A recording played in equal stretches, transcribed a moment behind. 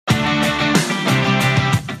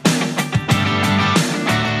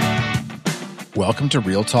Welcome to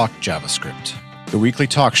Real Talk JavaScript, the weekly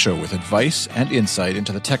talk show with advice and insight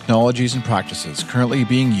into the technologies and practices currently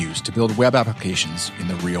being used to build web applications in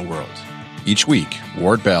the real world. Each week,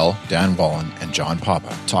 Ward Bell, Dan Wallen, and John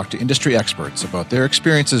Papa talk to industry experts about their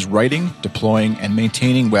experiences writing, deploying, and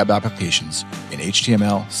maintaining web applications in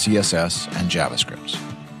HTML, CSS, and JavaScript.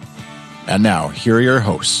 And now, here are your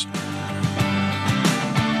hosts.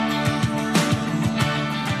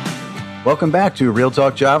 Welcome back to Real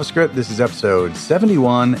Talk JavaScript. This is episode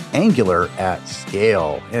 71, Angular at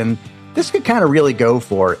Scale. And this could kind of really go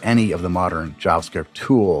for any of the modern JavaScript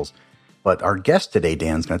tools. But our guest today,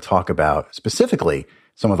 Dan's going to talk about specifically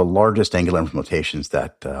some of the largest Angular implementations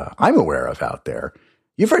that I'm aware of out there.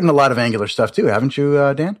 You've written a lot of Angular stuff too, haven't you,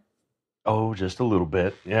 Dan? Oh, just a little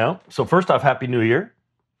bit. Yeah. So first off, Happy New Year.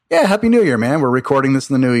 Yeah, Happy New Year, man. We're recording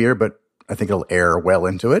this in the new year, but I think it'll air well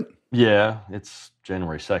into it. Yeah, it's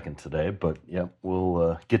January 2nd today, but yeah,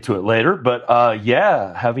 we'll get to it later. But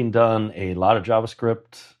having done a lot of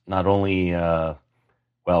JavaScript, not only,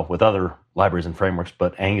 with other libraries and frameworks,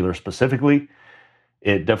 but Angular specifically,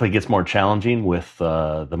 it definitely gets more challenging with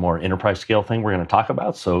the more enterprise scale thing we're going to talk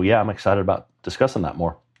about. So yeah, I'm excited about discussing that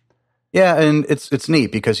more. Yeah, and it's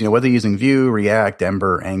neat because, whether you're using Vue, React,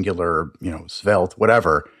 Ember, Angular, Svelte,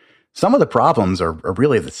 whatever, some of the problems are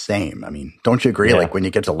really the same. I mean, don't you agree? Yeah. Like when you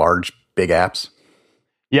get to large, big apps?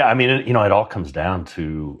 Yeah, I mean, it all comes down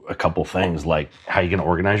to a couple things, like how you're going to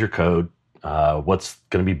organize your code, what's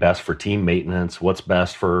going to be best for team maintenance, what's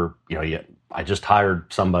best for, I just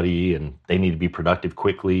hired somebody and they need to be productive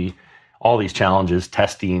quickly, all these challenges,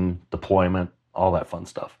 testing, deployment, all that fun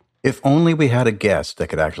stuff. If only we had a guest that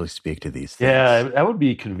could actually speak to these things. Yeah, that would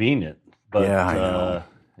be convenient. But, yeah, I know.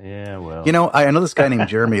 Yeah, well. I know this guy named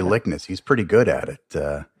Jeremy Lickness. He's pretty good at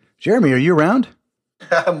it. Jeremy, are you around?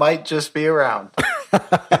 I might just be around.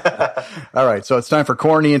 All right, so it's time for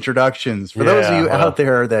corny introductions. For those of you out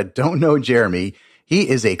there that don't know Jeremy, he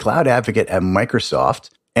is a cloud advocate at Microsoft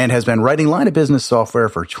and has been writing line of business software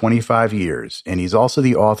for 25 years. And he's also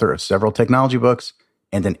the author of several technology books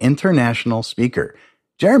and an international speaker.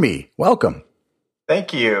 Jeremy, welcome.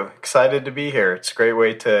 Thank you. Excited to be here. It's a great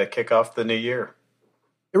way to kick off the new year.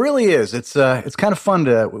 It really is. It's kind of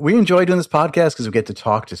fun we enjoy doing this podcast because we get to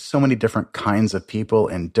talk to so many different kinds of people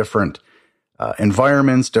in different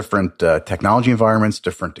environments, different technology environments,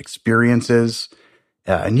 different experiences.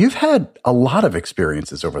 And you've had a lot of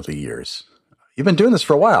experiences over the years. You've been doing this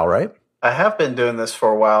for a while, right? I have been doing this for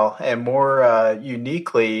a while. And more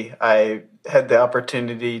uniquely, I had the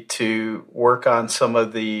opportunity to work on some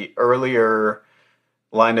of the earlier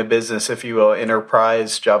line of business, if you will,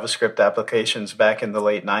 enterprise JavaScript applications back in the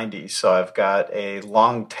late 90s. So I've got a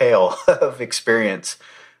long tail of experience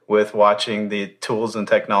with watching the tools and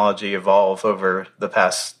technology evolve over the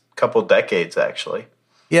past couple decades, actually.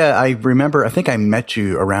 Yeah, I remember, I think I met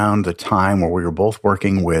you around the time where we were both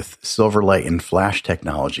working with Silverlight and Flash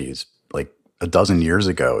technologies like a dozen years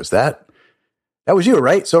ago. That was you,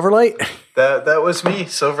 right? Silverlight? That was me.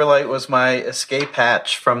 Silverlight was my escape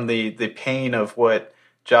hatch from the pain of what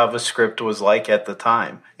JavaScript was like at the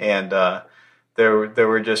time. And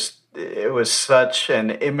it was such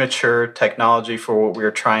an immature technology for what we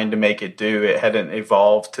were trying to make it do. It hadn't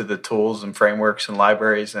evolved to the tools and frameworks and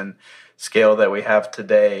libraries and scale that we have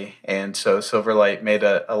today. And so Silverlight made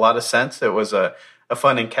a lot of sense. It was a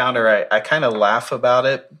fun encounter. I kind of laugh about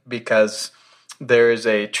it because there is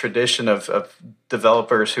a tradition of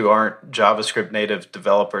developers who aren't JavaScript native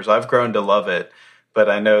developers. I've grown to love it, but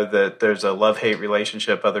I know that there's a love-hate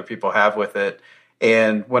relationship other people have with it.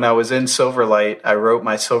 And when I was in Silverlight, I wrote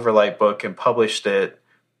my Silverlight book and published it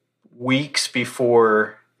weeks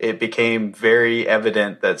before it became very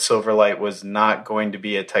evident that Silverlight was not going to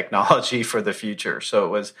be a technology for the future. So it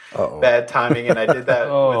was bad timing, and I did that.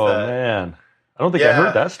 Man. I don't think I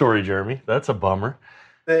heard that story, Jeremy. That's a bummer.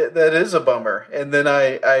 That is a bummer. And then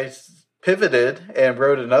I pivoted and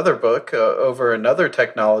wrote another book over another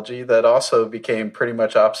technology that also became pretty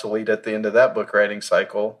much obsolete at the end of that book writing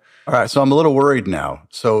cycle. All right, so I'm a little worried now.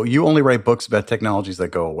 So you only write books about technologies that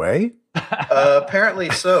go away?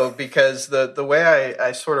 Apparently so, because the way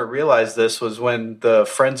I sort of realized this was when the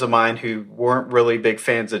friends of mine who weren't really big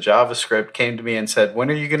fans of JavaScript came to me and said,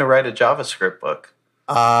 "When are you going to write a JavaScript book?"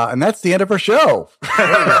 And that's the end of our show.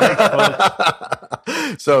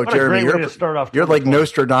 So, Jeremy, you're like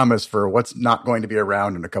Nostradamus for what's not going to be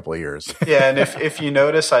around in a couple of years. Yeah, and if you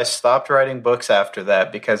notice, I stopped writing books after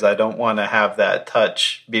that because I don't want to have that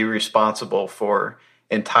touch be responsible for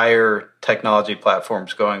entire technology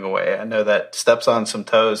platforms going away. I know that steps on some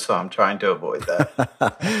toes, so I'm trying to avoid that.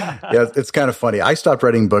 Yeah, it's kind of funny. I stopped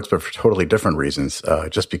writing books, but for totally different reasons,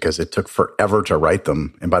 just because it took forever to write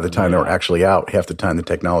them. And by the time they were actually out, half the time the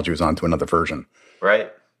technology was on to another version.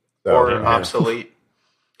 Right. So, or obsolete.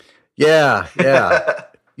 Yeah.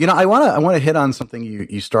 I want to hit on something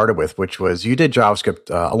you started with, which was you did JavaScript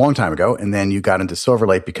a long time ago, and then you got into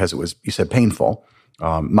Silverlight because it was, you said, painful.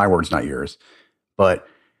 My words, not yours. But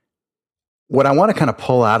what I want to kind of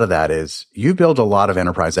pull out of that is you built a lot of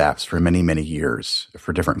enterprise apps for many, many years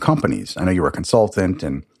for different companies. I know you were a consultant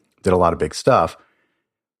and did a lot of big stuff.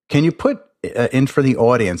 Can you put in for the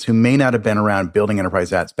audience who may not have been around building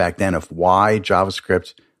enterprise apps back then of why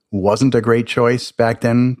JavaScript wasn't a great choice back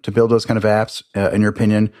then to build those kind of apps, in your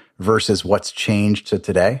opinion, versus what's changed to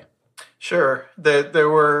today? Sure. There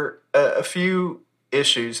were a few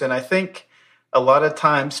issues, and I think a lot of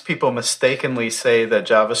times people mistakenly say that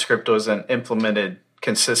JavaScript wasn't implemented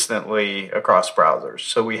consistently across browsers.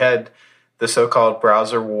 So we had the so-called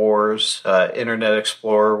browser wars. Internet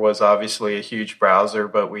Explorer was obviously a huge browser,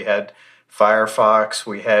 but we had Firefox.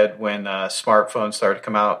 We had when smartphones started to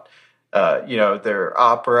come out, there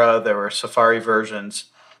Opera, there were Safari versions.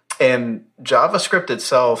 And JavaScript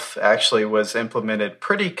itself actually was implemented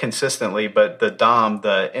pretty consistently, but the DOM,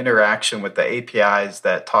 the interaction with the APIs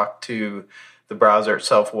that talk to the browser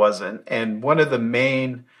itself wasn't. And one of the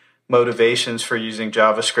main motivations for using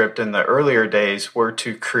JavaScript in the earlier days were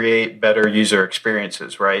to create better user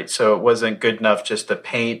experiences, right? So it wasn't good enough just to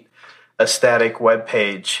paint a static web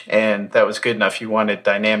page and that was good enough. You wanted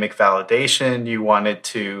dynamic validation. You wanted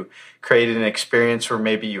to create an experience where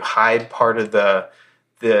maybe you hide part of the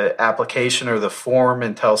application or the form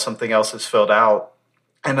until something else is filled out.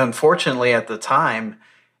 And unfortunately, at the time,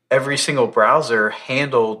 every single browser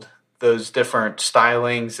handled those different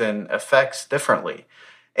stylings and effects differently.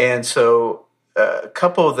 And so a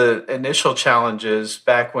couple of the initial challenges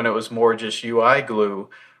back when it was more just UI glue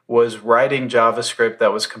was writing JavaScript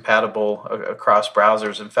that was compatible across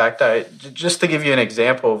browsers. In fact, just to give you an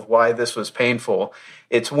example of why this was painful,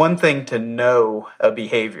 it's one thing to know a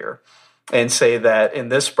behavior and say that in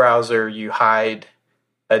this browser you hide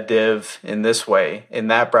a div in this way, in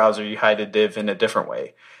that browser you hide a div in a different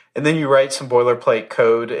way. And then you write some boilerplate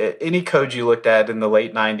code. Any code you looked at in the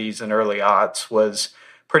late 90s and early aughts was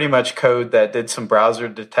pretty much code that did some browser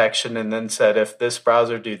detection and then said, if this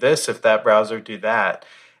browser do this, if that browser do that.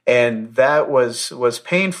 And that was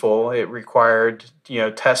painful. It required,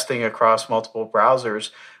 testing across multiple browsers.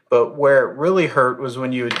 But where it really hurt was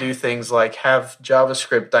when you would do things like have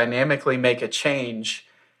JavaScript dynamically make a change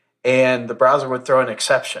and the browser would throw an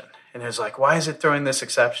exception. And it was like, why is it throwing this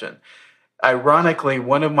exception? Ironically,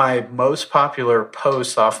 one of my most popular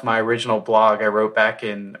posts off my original blog I wrote back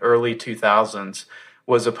in early 2000s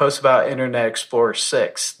was a post about Internet Explorer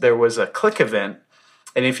 6. There was a click event,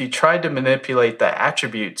 and if you tried to manipulate the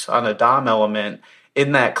attributes on a DOM element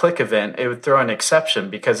in that click event, it would throw an exception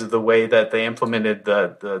because of the way that they implemented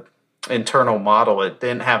the internal model. It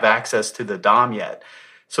didn't have access to the DOM yet.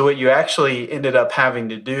 So what you actually ended up having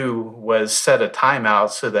to do was set a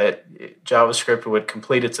timeout so that JavaScript would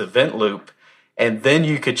complete its event loop, and then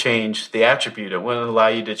you could change the attribute. It wouldn't allow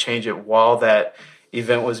you to change it while that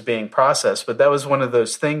event was being processed. But that was one of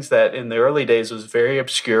those things that in the early days was very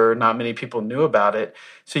obscure. Not many people knew about it.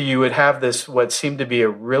 So you would have this, what seemed to be a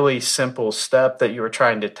really simple step that you were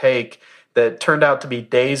trying to take that turned out to be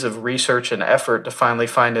days of research and effort to finally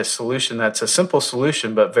find a solution that's a simple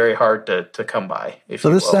solution, but very hard to come by.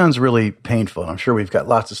 So this sounds really painful. I'm sure we've got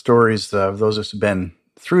lots of stories of those of us who've been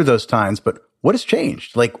through those times, but what has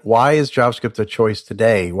changed? Like, why is JavaScript a choice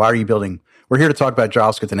today? Why are you building? We're here to talk about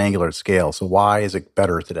JavaScript and Angular at scale. So why is it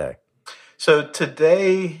better today? So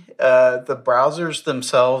today, the browsers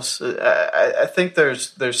themselves, I think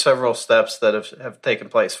there's several steps that have taken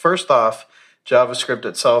place. First off, JavaScript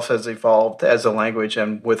itself has evolved as a language,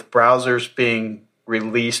 and with browsers being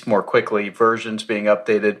released more quickly, versions being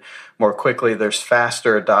updated more quickly, there's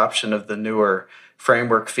faster adoption of the newer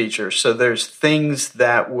framework features. So there's things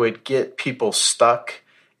that would get people stuck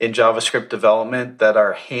in JavaScript development that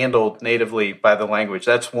are handled natively by the language.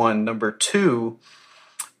 That's one. Number two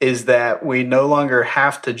is that we no longer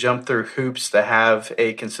have to jump through hoops to have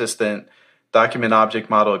a consistent document object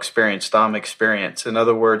model experience, DOM experience. In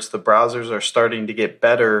other words, the browsers are starting to get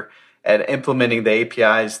better at implementing the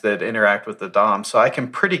APIs that interact with the DOM. So I can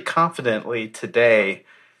pretty confidently today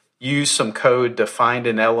use some code to find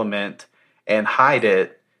an element and hide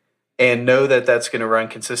it and know that that's going to run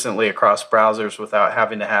consistently across browsers without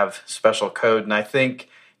having to have special code. And I think,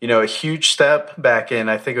 a huge step back in,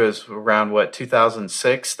 I think it was around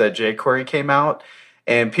 2006 that jQuery came out.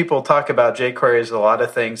 And people talk about jQuery as a lot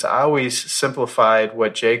of things. I always simplified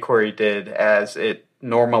what jQuery did as it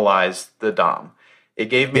normalized the DOM. It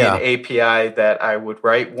gave me an API that I would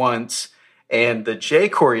write once, and the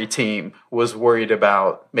jQuery team was worried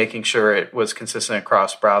about making sure it was consistent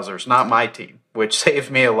across browsers, not my team, which saved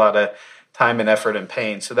me a lot of time and effort and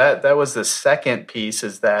pain. So that was the second piece,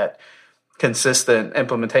 is that consistent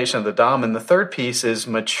implementation of the DOM. And the third piece is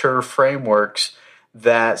mature frameworks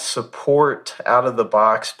that support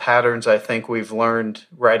out-of-the-box patterns. I think we've learned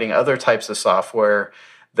writing other types of software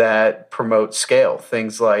that promote scale,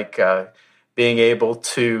 things like being able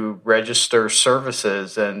to register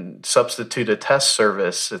services and substitute a test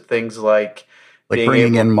service, things like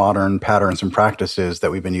bringing in modern patterns and practices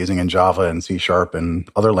that we've been using in Java and C# and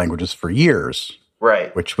other languages for years.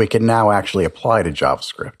 Right. Which we can now actually apply to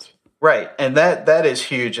JavaScript. Right. And that is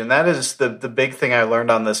huge. And that is the big thing I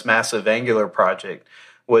learned on this massive Angular project,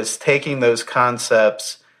 was taking those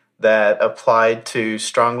concepts that applied to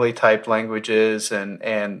strongly typed languages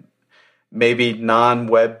and maybe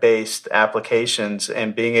non-web-based applications,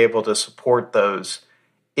 and being able to support those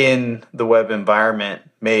in the web environment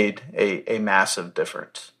made a massive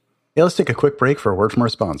difference. Yeah, let's take a quick break for a word from our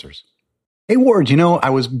sponsors. Hey, Ward, I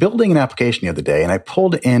was building an application the other day, and I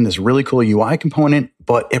pulled in this really cool UI component,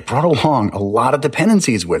 but it brought along a lot of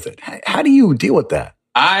dependencies with it. How do you deal with that?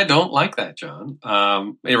 I don't like that, John.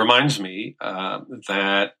 It reminds me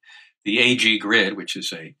that the AG grid, which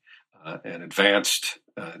is an advanced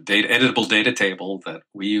editable data table that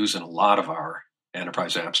we use in a lot of our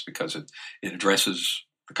enterprise apps because it addresses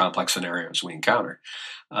the complex scenarios we encounter.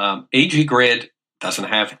 AG grid doesn't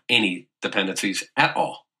have any dependencies at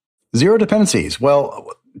all. Zero dependencies. Well,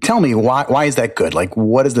 tell me, why is that good? Like,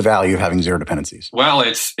 what is the value of having zero dependencies? Well,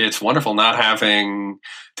 it's wonderful not having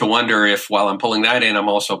to wonder if while I'm pulling that in, I'm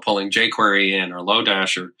also pulling jQuery in or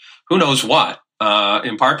Lodash or who knows what.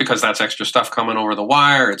 In part because that's extra stuff coming over the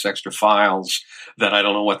wire. It's extra files that I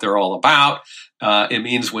don't know what they're all about. It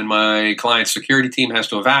means when my client security team has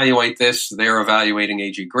to evaluate this, they're evaluating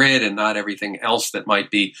AG Grid and not everything else that might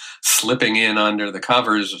be slipping in under the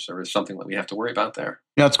covers or something that we have to worry about there.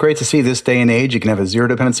 It's great to see this day and age. You can have a zero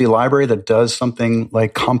dependency library that does something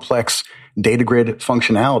like complex data grid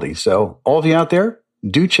functionality. So all of you out there,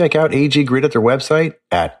 do check out AG Grid at their website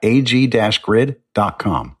at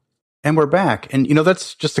ag-grid.com. And we're back. And,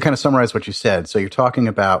 that's just to kind of summarize what you said. So you're talking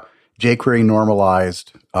about jQuery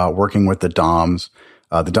normalized, working with the DOMs,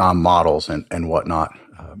 the DOM models and whatnot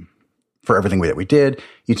for everything that we did.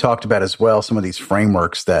 You talked about as well some of these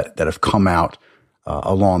frameworks that have come out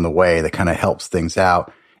along the way that kind of helps things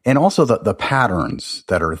out. And also the patterns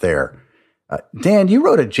that are there. Dan, you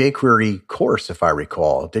wrote a jQuery course, if I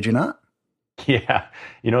recall. Did you not? Yeah.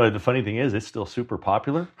 The funny thing is, it's still super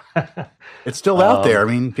popular. It's still out there.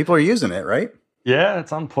 I mean, people are using it, right? Yeah,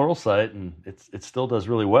 it's on Pluralsight, and it still does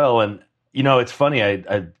really well. And, it's funny.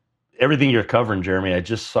 I everything you're covering, Jeremy, I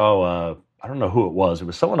just saw, I don't know who it was. It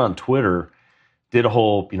was someone on Twitter did a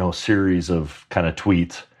whole, series of kind of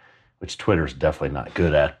tweets, which Twitter's definitely not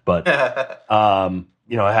good at. But, I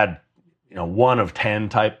had, 1 of 10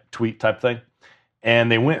 tweet type thing.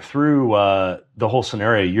 And they went through the whole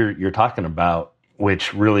scenario you're talking about,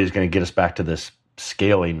 which really is going to get us back to this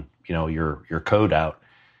scaling, your code out,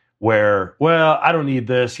 where, I don't need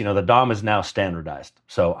this. The DOM is now standardized.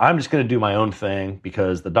 So I'm just going to do my own thing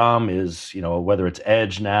because the DOM is, whether it's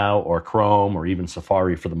Edge now or Chrome or even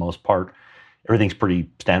Safari for the most part, everything's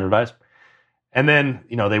pretty standardized. And then,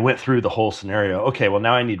 they went through the whole scenario. Okay, well,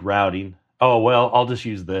 now I need routing. Oh, well, I'll just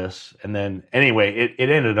use this. And then anyway, it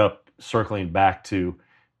ended up circling back to,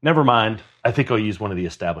 never mind, I think I'll use one of the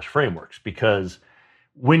established frameworks, because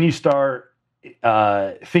when you start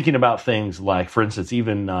thinking about things like, for instance,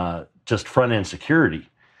 even just front-end security,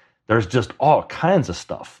 there's just all kinds of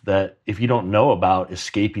stuff that if you don't know about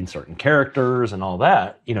escaping certain characters and all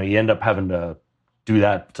that, you end up having to do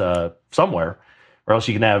that somewhere, or else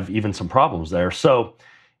you can have even some problems there. So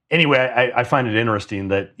anyway, I find it interesting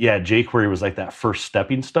that, jQuery was like that first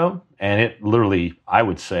stepping stone, and it literally, I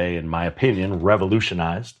would say, in my opinion,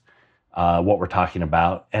 revolutionized what we're talking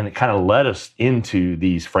about, and it kind of led us into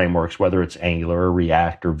these frameworks, whether it's Angular or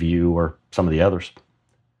React or Vue or some of the others.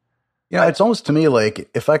 Yeah, it's almost to me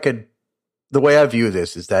like the way I view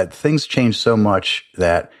this is that things change so much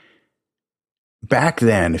that back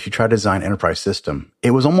then, if you try to design an enterprise system,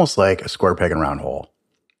 it was almost like a square peg and round hole.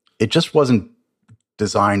 It just wasn't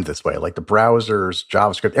designed this way. Like the browsers,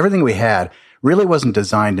 JavaScript, everything we had really wasn't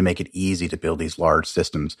designed to make it easy to build these large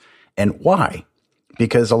systems. And why?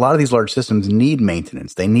 Because a lot of these large systems need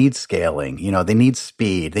maintenance. They need scaling. They need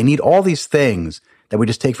speed. They need all these things that we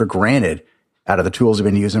just take for granted out of the tools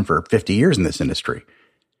we've been using for 50 years in this industry.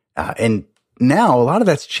 And now a lot of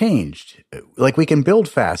that's changed. Like we can build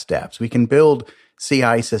fast apps, we can build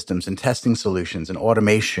CI systems and testing solutions and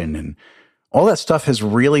automation, and all that stuff has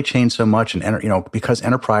really changed so much. And because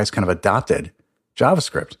enterprise kind of adopted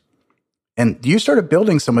JavaScript, and you started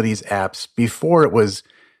building some of these apps before it was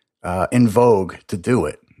in vogue to do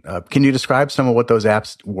it. Can you describe some of what those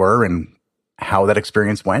apps were and how that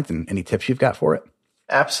experience went, and any tips you've got for it?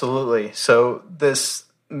 Absolutely. So this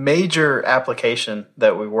major application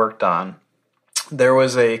that we worked on, there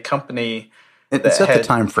was a company and set the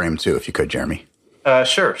time frame too, if you could, Jeremy.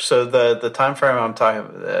 Sure. So the time frame I'm talking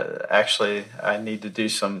about, actually, I need to do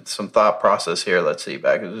some thought process here. Let's see.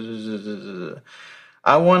 Back,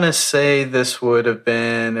 I want to say this would have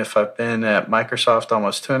been, if I've been at Microsoft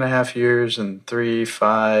almost 2.5 years and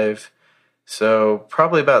 5, so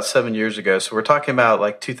probably about 7 years ago. So we're talking about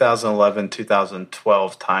like 2011,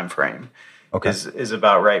 2012 timeframe. Okay. Is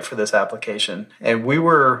about right for this application. And we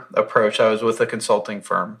were approached, I was with a consulting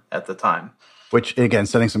firm at the time. Which, again,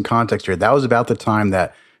 setting some context here, that was about the time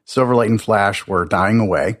that Silverlight and Flash were dying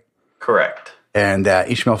away. Correct. And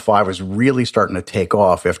HTML5 was really starting to take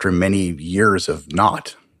off after many years of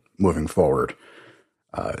not moving forward.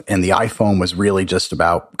 And the iPhone was really just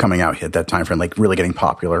about coming out at that time frame, like really getting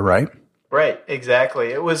popular, right? Right,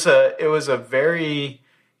 exactly. It was a very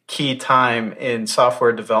key time in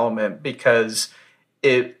software development because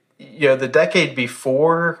the decade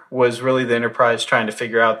before was really the enterprise trying to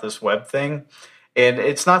figure out this web thing. And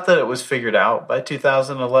it's not that it was figured out by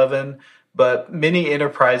 2011, but many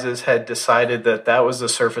enterprises had decided that was the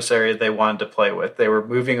surface area they wanted to play with. They were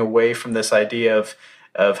moving away from this idea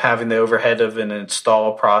of having the overhead of an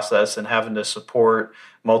install process and having to support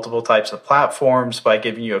multiple types of platforms by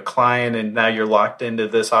giving you a client, and now you're locked into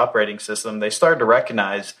this operating system. They started to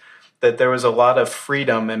recognize that there was a lot of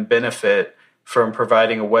freedom and benefit from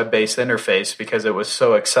providing a web-based interface because it was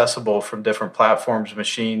so accessible from different platforms,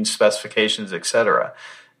 machines, specifications, etc.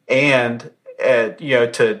 And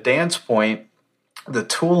to Dan's point, the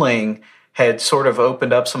tooling had sort of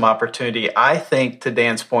opened up some opportunity. I think, to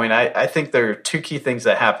Dan's point, I think there are two key things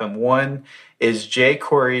that happen. One is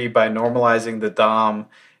jQuery, by normalizing the DOM,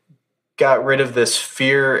 got rid of this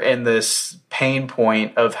fear and this pain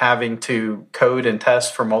point of having to code and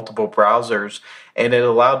test for multiple browsers, and it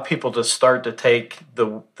allowed people to start to take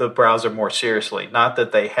the browser more seriously. Not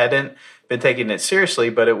that they hadn't been taking it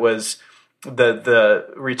seriously, but it was the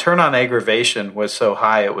return on aggravation was so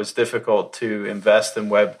high, it was difficult to invest in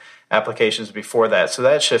web applications before that. So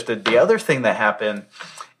that shifted. The other thing that happened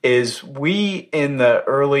is we, in the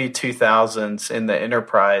early 2000s in the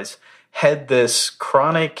enterprise, had this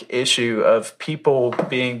chronic issue of people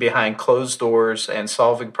being behind closed doors and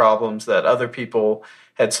solving problems that other people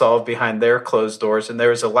had solved behind their closed doors. And there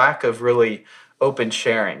was a lack of really open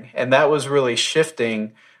sharing. And that was really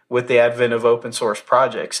shifting with the advent of open source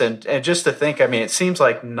projects. And just to think, I mean, it seems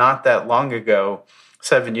like not that long ago,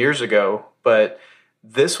 7 years ago, but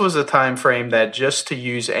this was a time frame that just to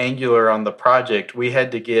use Angular on the project, we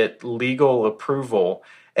had to get legal approval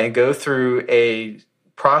and go through a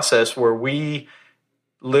process where we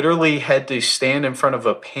literally had to stand in front of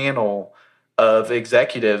a panel of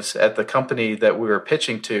executives at the company that we were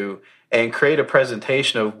pitching to and create a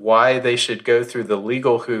presentation of why they should go through the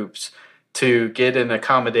legal hoops to get an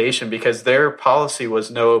accommodation, because their policy was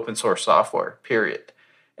no open source software, period.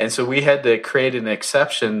 And so we had to create an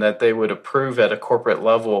exception that they would approve at a corporate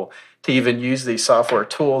level to even use these software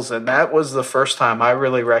tools. And that was the first time I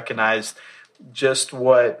really recognized just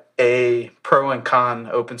what a pro and con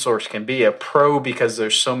open source can be. A pro because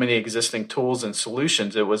there's so many existing tools and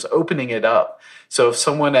solutions. It was opening it up. So if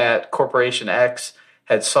someone at Corporation X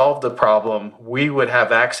had solved the problem, we would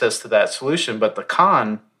have access to that solution. But the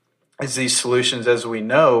con is these solutions, as we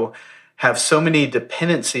know, have so many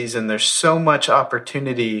dependencies and there's so much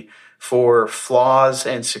opportunity for flaws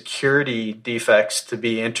and security defects to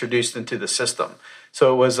be introduced into the system.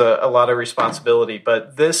 So it was a lot of responsibility.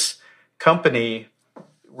 But this company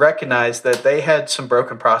recognized that they had some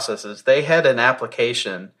broken processes. They had an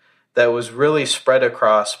application that was really spread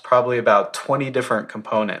across probably about 20 different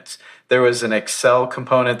components. There was an Excel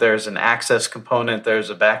component, there's an Access component, there's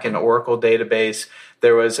a backend Oracle database,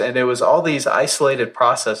 and it was all these isolated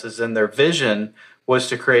processes, and their vision was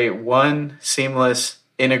to create one seamless,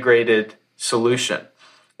 integrated solution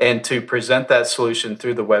and to present that solution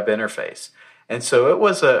through the web interface. And so it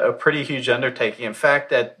was a pretty huge undertaking. In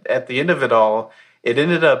fact, at the end of it all, it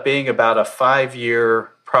ended up being about a 5-year,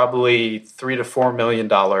 probably $3 to $4 million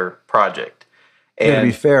project. And to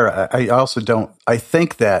be fair, I also don't. I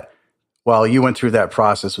think that while you went through that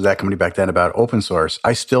process with that company back then about open source,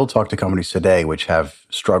 I still talk to companies today which have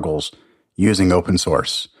struggles using open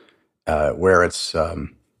source, where it's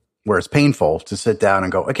painful to sit down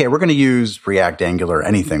and go, okay, we're going to use React, Angular,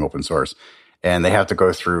 anything open source. And they have to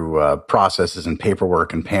go through processes and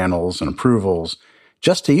paperwork and panels and approvals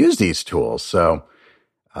just to use these tools. So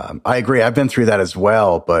I agree. I've been through that as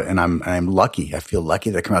well, and I'm lucky. I feel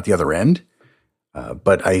lucky to come out the other end.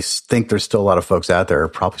 But I think there's still a lot of folks out there,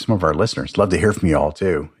 probably some of our listeners. Love to hear from you all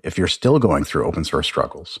too, if you're still going through open source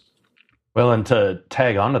struggles. Well, and to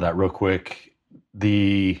tag onto that real quick,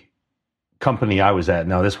 the company I was at,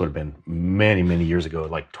 now this would have been many, many years ago,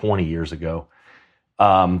 like 20 years ago.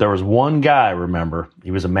 There was one guy, I remember,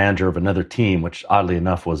 he was a manager of another team, which oddly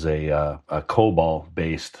enough was a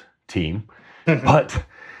COBOL-based team. But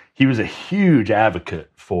he was a huge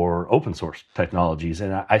advocate for open source technologies.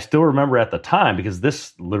 And I still remember at the time, because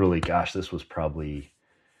this literally, this was probably,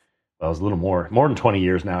 well, it was a little more than 20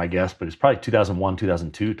 years now, I guess, but it's probably 2001,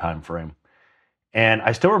 2002 timeframe. And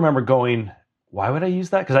I still remember going, why would I use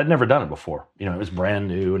that? Because I'd never done it before. It was brand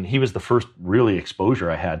new. And he was the first really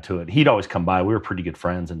exposure I had to it. He'd always come by. We were pretty good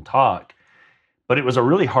friends and talk. But it was a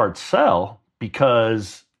really hard sell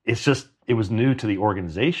because it was new to the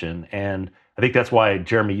organization. And I think that's why,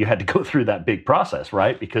 Jeremy, you had to go through that big process,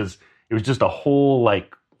 right? Because it was just a whole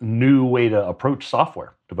new way to approach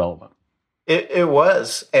software development. It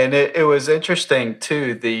was. And it was interesting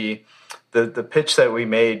too, the pitch that we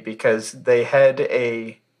made, because they had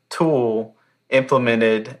a tool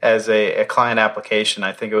implemented as a client application.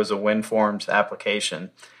 I think it was a WinForms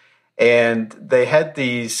application. And they had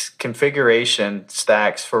these configuration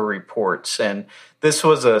stacks for reports. And this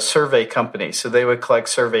was a survey company, so they would collect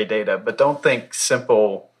survey data. But don't think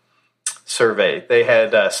simple survey. They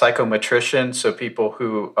had psychometricians, so people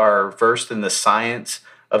who are versed in the science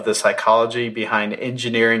of the psychology behind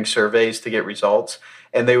engineering surveys to get results.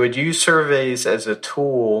 And they would use surveys as a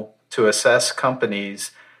tool to assess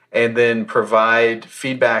companies and then provide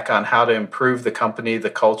feedback on how to improve the company, the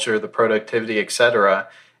culture, the productivity, et cetera,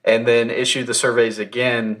 and then issue the surveys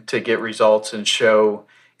again to get results and show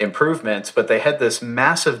improvements. But they had this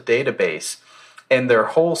massive database, and their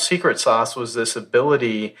whole secret sauce was this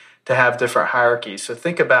ability to have different hierarchies. So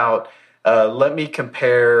think about, let me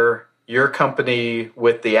compare your company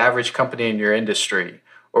with the average company in your industry,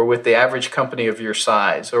 or with the average company of your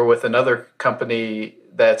size, or with another company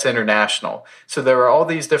that's international. So there were all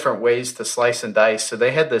these different ways to slice and dice. So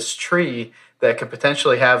they had this tree that could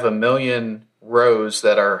potentially have 1 million rows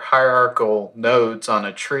that are hierarchical nodes on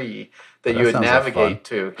a tree that you would navigate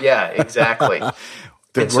to. Yeah, exactly.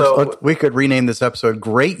 We could rename this episode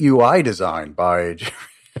 "Great UI Design" by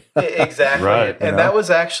exactly. Right. And that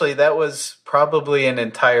was probably an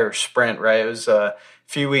entire sprint, right? It was a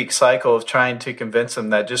few week cycle of trying to convince them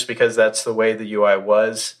that just because that's the way the UI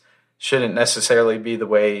was, shouldn't necessarily be the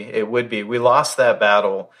way it would be. We lost that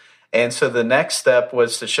battle. And so the next step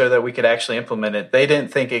was to show that we could actually implement it. They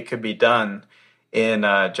didn't think it could be done in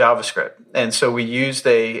JavaScript. And so we used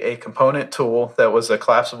a component tool that was a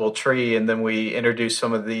collapsible tree, and then we introduced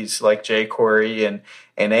some of these like jQuery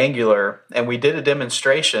and Angular. And we did a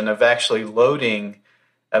demonstration of actually loading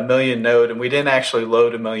 1 million node. And we didn't actually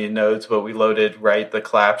load 1 million nodes, but we loaded, the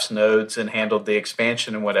collapsed nodes and handled the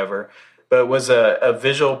expansion and whatever. But it was a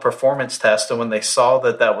visual performance test. And when they saw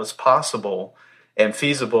that that was possible and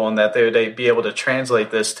feasible and that they would be able to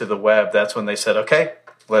translate this to the web, that's when they said, okay,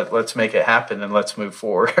 let's make it happen and let's move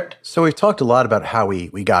forward. So we've talked a lot about how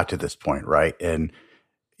we got to this point, right? And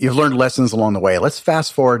you've learned lessons along the way. Let's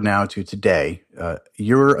fast forward now to today.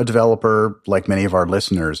 You're a developer, like many of our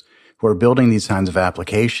listeners, who are building these kinds of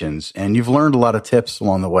applications, and you've learned a lot of tips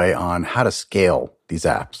along the way on how to scale these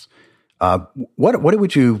apps. What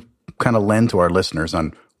would you kind of lend to our listeners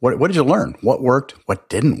on what did you learn? What worked? What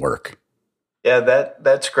didn't work? Yeah,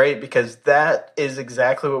 that's great, because that is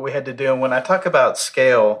exactly what we had to do. And when I talk about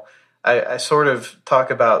scale, I sort of talk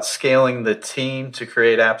about scaling the team to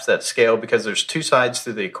create apps that scale, because there's two sides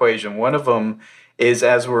to the equation. One of them is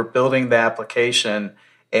as we're building the application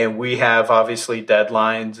and we have obviously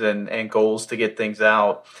deadlines and goals to get things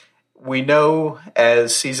out. We know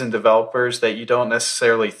as seasoned developers that you don't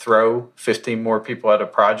necessarily throw 15 more people at a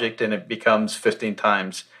project and it becomes 15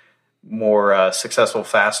 times more successful,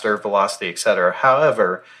 faster, velocity, et cetera.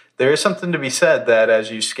 However, there is something to be said that as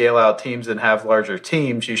you scale out teams and have larger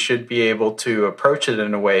teams, you should be able to approach it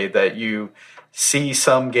in a way that you see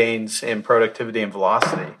some gains in productivity and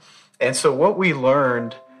velocity. And so what we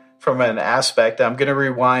learned from an aspect, I'm going to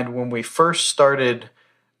rewind when we first started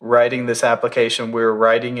writing this application, we were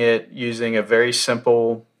writing it using a very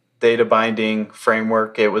simple data binding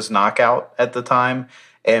framework. It was Knockout at the time.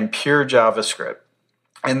 and pure JavaScript.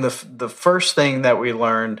 And the first thing that we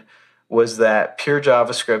learned was that pure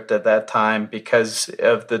JavaScript at that time, because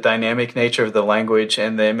of the dynamic nature of the language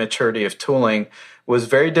and the immaturity of tooling, was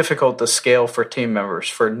very difficult to scale for team members.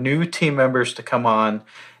 For new team members to come on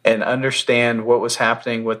and understand what was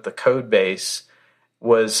happening with the code base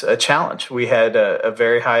was a challenge. We had a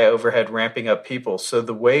very high overhead ramping up people. So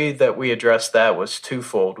the way that we addressed that was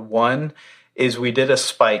twofold. One is we did a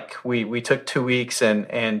spike. We took 2 weeks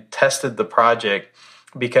and tested the project,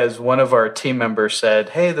 because one of our team members said,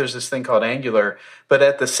 hey, there's this thing called Angular. But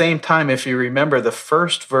at the same time, if you remember, the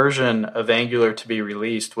first version of Angular to be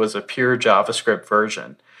released was a pure JavaScript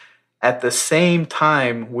version. At the same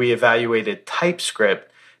time, we evaluated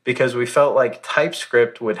TypeScript because we felt like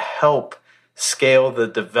TypeScript would help scale the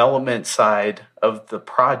development side of the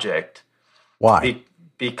project. Why?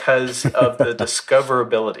 Because of the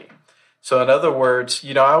discoverability. So in other words,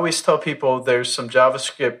 I always tell people there's some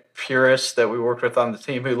JavaScript purists that we worked with on the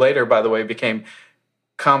team who later, by the way, became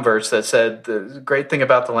converts that said the great thing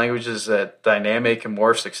about the language is that dynamic and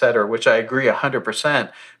morphs, et cetera, which I agree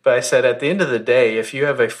 100%. But I said at the end of the day, if you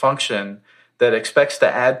have a function that expects to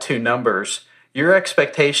add 2 numbers, your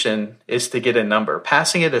expectation is to get a number.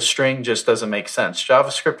 Passing it a string just doesn't make sense.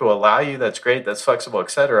 JavaScript will allow you, that's great, that's flexible,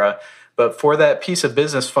 et cetera. But for that piece of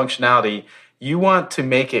business functionality, you want to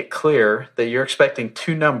make it clear that you're expecting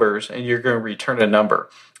 2 numbers and you're going to return a number.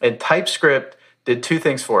 And TypeScript did 2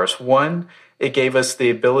 things for us. One, it gave us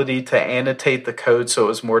the ability to annotate the code so it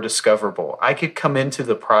was more discoverable. I could come into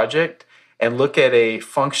the project and look at a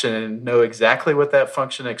function and know exactly what that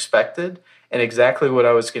function expected and exactly what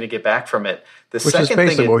I was going to get back from it. Which is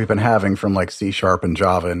basically what we've been having from like C# and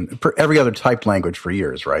Java and every other typed language for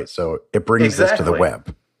years, right? So it brings this to the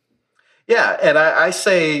web. Yeah, and I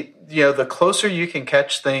say, the closer you can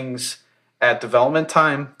catch things at development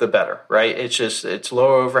time, the better, right? It's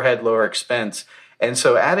lower overhead, lower expense. And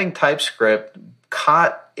so adding TypeScript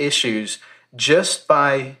caught issues just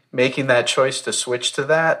by making that choice to switch to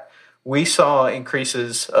that. We saw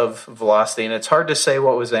increases of velocity, and it's hard to say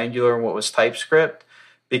what was Angular and what was TypeScript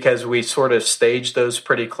because we sort of staged those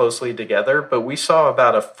pretty closely together, but we saw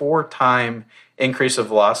about a 4-time increase of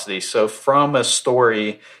velocity. So from a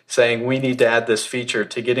story saying we need to add this feature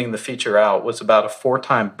to getting the feature out was about a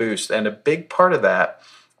 4-time boost. And a big part of that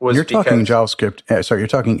was you're talking JavaScript. You're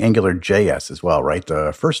talking Angular JS as well, right?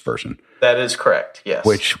 The first version. That is correct, yes.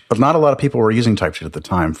 Which, but not a lot of people were using TypeScript at the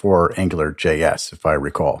time for Angular JS, if I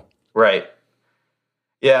recall. Right.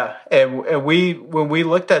 Yeah. And when we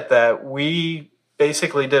looked at that, we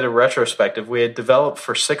basically did a retrospective. We had developed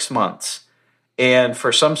for 6 months. And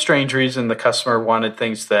for some strange reason, the customer wanted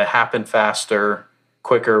things to happen faster,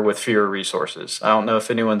 quicker, with fewer resources. I don't know if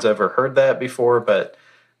anyone's ever heard that before, but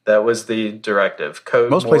that was the directive. Code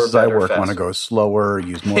most more, places better, I work faster. want to go slower,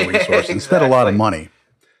 use more resources, and spend a lot of money.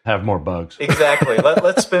 Have more bugs. Exactly.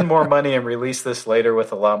 Let's spend more money and release this later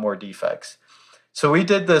with a lot more defects. So we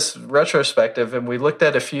did this retrospective, and we looked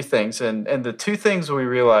at a few things. And the 2 things we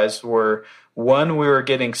realized were, one, we were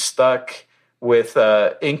getting stuck with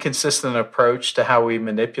inconsistent approach to how we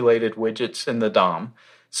manipulated widgets in the DOM.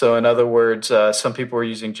 So in other words, some people were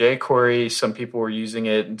using jQuery, some people were using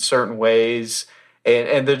it in certain ways,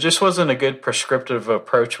 and there just wasn't a good prescriptive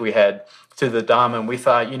approach we had to the DOM. And we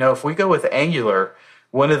thought, if we go with Angular,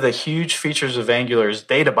 one of the huge features of Angular is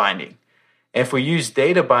data binding. And if we use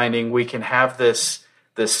data binding, we can have this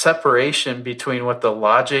separation between what the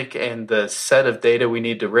logic and the set of data we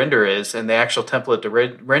need to render is and the actual template to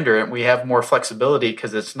render it. And we have more flexibility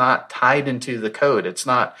because it's not tied into the code. It's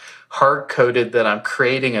not hard-coded that I'm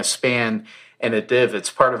creating a span and a div.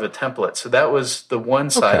 It's part of a template. So that was the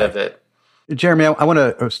one side of it. Jeremy, I want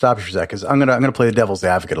to stop you for a second because I'm gonna play the devil's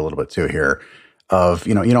advocate a little bit too here. Of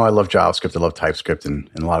I love JavaScript, I love TypeScript, and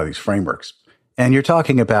a lot of these frameworks. And you're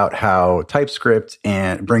talking about how TypeScript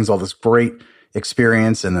and brings all this great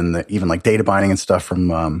experience, and then even like data binding and stuff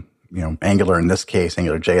from Angular in this case,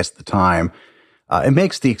 Angular JS at the time. It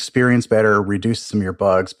makes the experience better, reduces some of your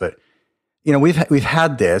bugs, but we've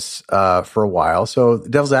had this for a while. So the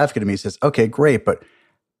devil's advocate to me says, okay, great, but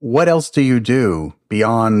what else do you do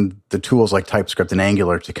beyond the tools like TypeScript and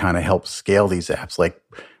Angular to kind of help scale these apps? Like,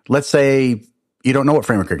 let's say you don't know what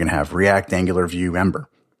framework you're going to have: React, Angular, Vue, Ember.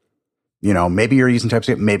 Maybe you're using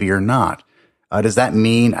TypeScript, maybe you're not. Does that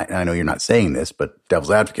mean, I know you're not saying this, but devil's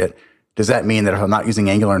advocate, does that mean that if I'm not using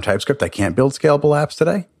Angular and TypeScript, I can't build scalable apps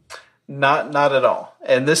today? Not at all.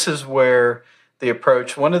 And this is where the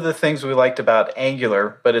approach, one of the things we liked about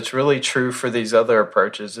Angular, but it's really true for these other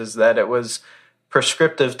approaches, is that it was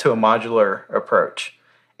prescriptive to a modular approach.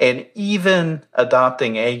 and even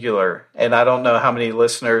adopting Angular. And I don't know how many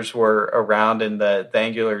listeners were around in the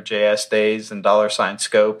Angular JS days and $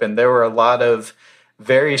 scope. And there were a lot of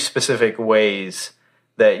very specific ways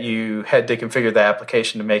that you had to configure the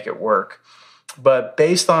application to make it work. But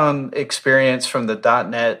based on experience from the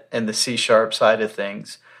 .NET and the C# side of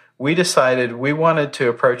things, we decided we wanted to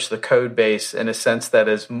approach the code base in a sense that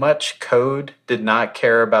as much code did not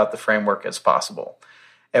care about the framework as possible.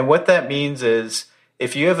 And what that means is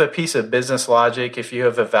if you have a piece of business logic, if you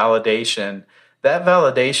have a validation, that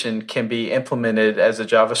validation can be implemented as a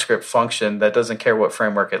JavaScript function that doesn't care what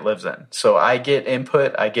framework it lives in. So I get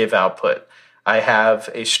input, I give output. I have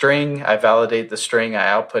a string, I validate the string, I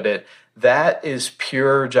output it. That is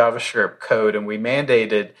pure JavaScript code, and we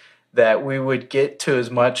mandated that we would get to as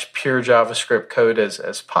much pure JavaScript code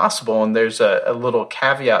as possible. And there's a little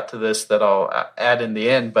caveat to this that I'll add in the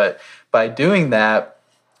end, but by doing that,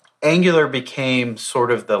 Angular became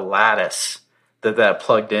sort of the lattice that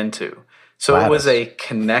plugged into. So lattice. It was a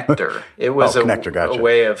connector. It was connector, gotcha. A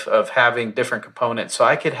way of having different components. So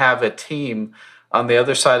I could have a team on the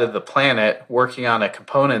other side of the planet working on a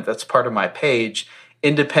component that's part of my page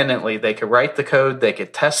independently. They could write the code, they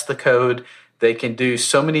could test the code, they can do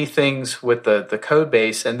so many things with the code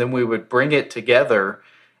base, and then we would bring it together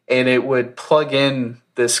and it would plug in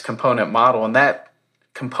this component model. And that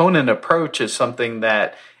component approach is something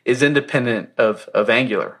that is independent of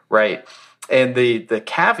Angular, right? And the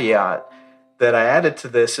caveat that I added to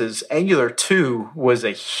this is Angular 2 was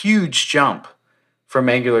a huge jump from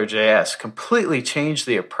Angular JS, completely changed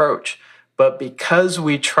the approach. But because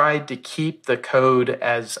we tried to keep the code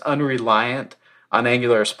as unreliant on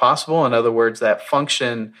Angular as possible, in other words, that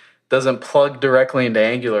function doesn't plug directly into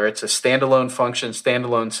Angular. It's a standalone function,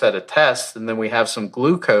 standalone set of tests, and then we have some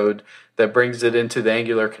glue code that brings it into the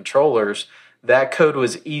Angular controllers. That code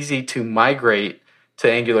was easy to migrate to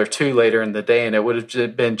Angular 2 later in the day, and it would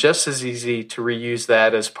have been just as easy to reuse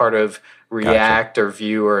that as part of React or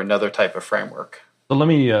Vue or another type of framework. So let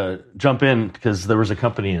me jump in, because there was a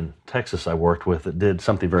company in Texas I worked with that did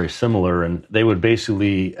something very similar, and they would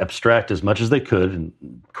basically abstract as much as they could,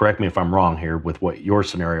 and correct me if I'm wrong here with what your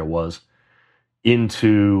scenario was,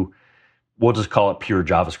 into, we'll just call it pure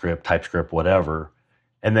JavaScript, TypeScript, whatever.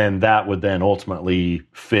 And then that would then ultimately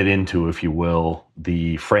fit into, if you will,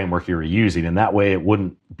 the framework you're using. And that way it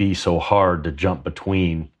wouldn't be so hard to jump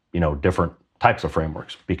between, different types of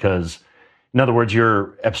frameworks, because in other words,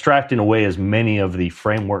 you're abstracting away as many of the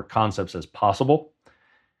framework concepts as possible.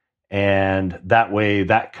 And that way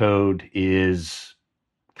that code is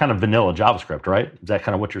kind of vanilla JavaScript, right? Is that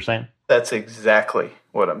kind of what you're saying? That's exactly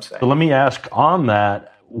what I'm saying. So let me ask on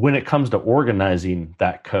that, when it comes to organizing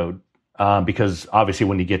that code, because obviously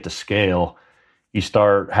when you get to scale, you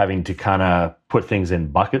start having to kind of put things in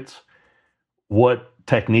buckets. What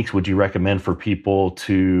techniques would you recommend for people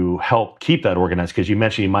to help keep that organized? Because you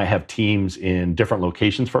mentioned you might have teams in different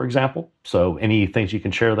locations, for example. So any things you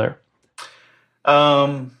can share there?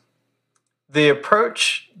 The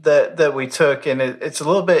approach that we took, and it's a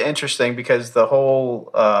little bit interesting because the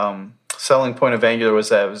whole selling point of Angular was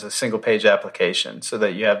that it was a single page application so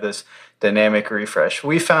that you have this dynamic refresh.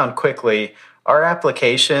 We found quickly our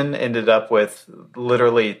application ended up with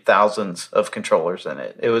literally thousands of controllers in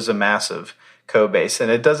it. It was a massive code base,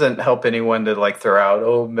 and it doesn't help anyone to throw out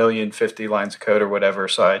 1,050 lines of code or whatever.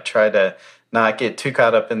 So I try to not get too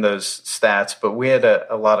caught up in those stats, but we had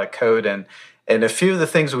a lot of code, and a few of the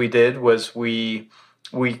things we did was we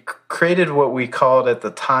created what we called at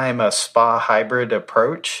the time a SPA hybrid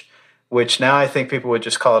approach, which now I think people would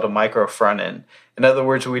just call it a micro front end. In other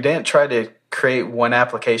words, we didn't try to create one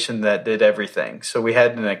application that did everything. So we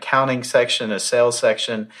had an accounting section, a sales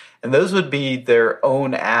section, and those would be their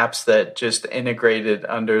own apps that just integrated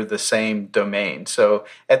under the same domain. So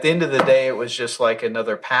at the end of the day, it was just like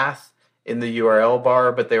another path in the URL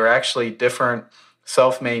bar, but they were actually different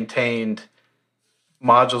self-maintained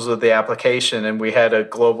modules of the application, and we had a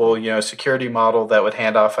global, security model that would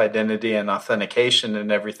hand off identity and authentication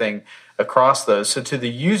and everything across those. So to the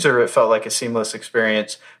user, it felt like a seamless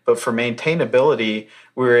experience, but for maintainability,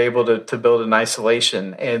 we were able to build an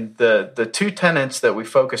isolation. And the two tenets that we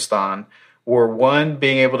focused on were, one,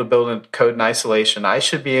 being able to build a code in isolation. I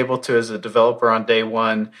should be able to, as a developer on day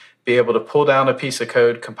one, be able to pull down a piece of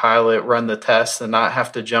code, compile it, run the tests, and not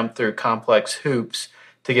have to jump through complex hoops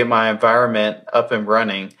to get my environment up and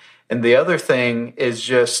running. And the other thing is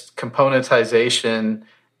just componentization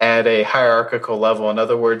at a hierarchical level. In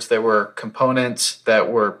other words, there were components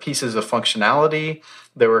that were pieces of functionality.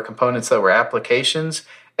 There were components that were applications.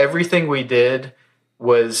 Everything we did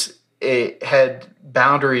was it had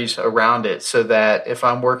boundaries around it so that if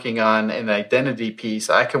I'm working on an identity piece,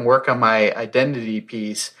 I can work on my identity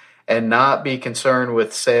piece and not be concerned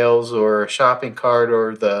with sales or shopping cart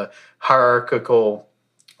or the hierarchical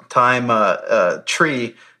time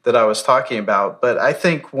tree that I was talking about. But I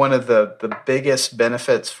think one of the biggest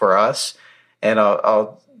benefits for us, and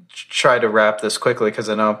I'll try to wrap this quickly because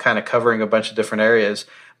I know I'm kind of covering a bunch of different areas,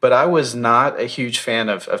 but I was not a huge fan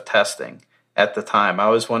of testing at the time. I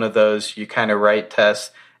was one of those, you kind of write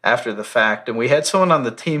tests after the fact. And we had someone on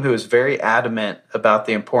the team who was very adamant about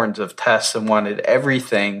the importance of tests and wanted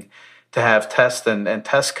everything to have test and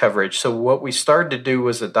test coverage. So what we started to do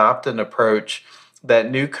was adopt an approach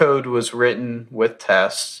that new code was written with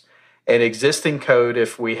tests, and existing code,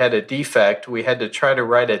 if we had a defect, we had to try to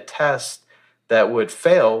write a test that would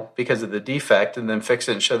fail because of the defect and then fix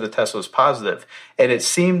it and show the test was positive. And it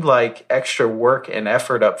seemed like extra work and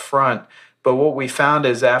effort up front. But what we found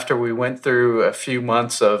is after we went through a few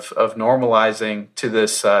months of normalizing to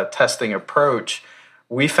this testing approach,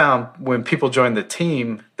 we found when people joined the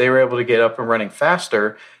team, they were able to get up and running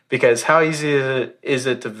faster because how easy is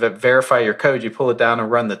it to verify your code? You pull it down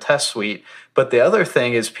and run the test suite. But the other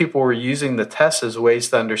thing is people were using the tests as ways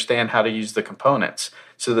to understand how to use the components.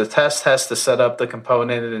 So the test has to set up the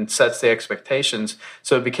component and sets the expectations.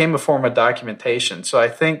 So it became a form of documentation. So I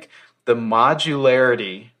think the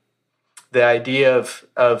modularity, the idea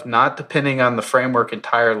of not depending on the framework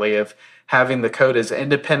entirely, of having the code as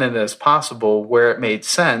independent as possible where it made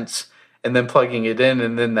sense, and then plugging it in,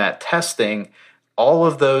 and then that testing, all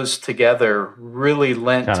of those together really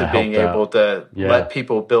lent Kinda to being helped able out. to Yeah. let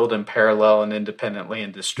people build in parallel and independently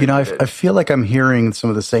and distribute it. I feel like I'm hearing some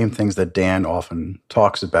of the same things that Dan often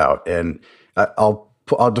talks about. And I'll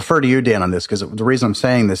defer to you, Dan, on this, because the reason I'm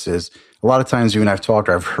saying this is a lot of times you and I've talked,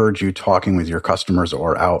 or I've heard you talking with your customers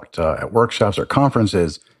or out at workshops or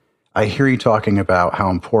conferences, I hear you talking about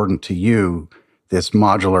how important to you this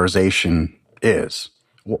modularization is.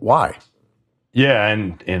 Why? Yeah,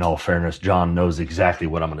 and in all fairness, John knows exactly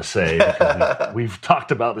what I'm going to say because we've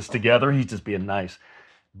talked about this together. He's just being nice.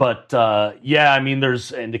 But yeah, I mean,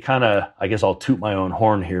 and to kind of, I guess I'll toot my own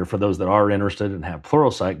horn here for those that are interested and have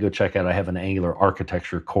Pluralsight, go check out, I have an Angular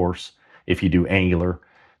architecture course, if you do Angular,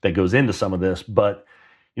 that goes into some of this. But,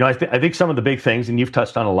 you know, I think some of the big things, and you've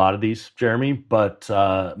touched on a lot of these, Jeremy, but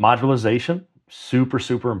modularization, super,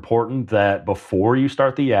 super important that before you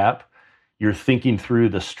start the app, you're thinking through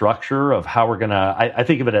the structure of how we're going to, I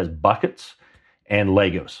think of it as buckets and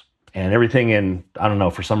Legos. And everything in, I don't know,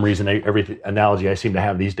 for some reason, every analogy I seem to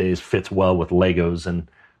have these days fits well with Legos and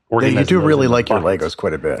organizing. You do those really into like your buckets. Legos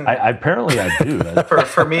quite a bit. Apparently I do.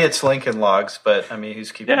 For me, it's Lincoln Logs, but I mean,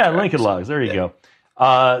 who's keeping track? Lincoln Logs. There you go.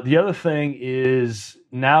 The other thing is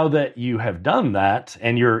now that you have done that,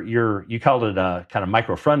 and you called it a kind of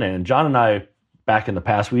micro front end. John and I, back in the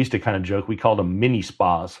past, we used to kind of joke, we called them mini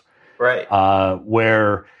spas. Right.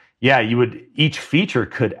 Where, yeah, each feature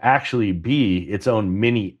could actually be its own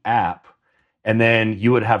mini app, and then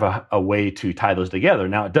you would have a way to tie those together.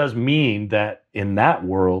 Now, it does mean that in that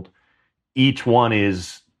world, each one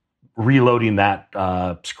is reloading that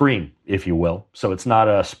screen, if you will. So it's not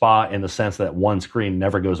a spa in the sense that one screen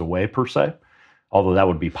never goes away per se, although that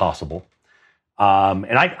would be possible.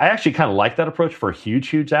 And I actually kind of like that approach for huge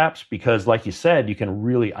apps because, like you said, you can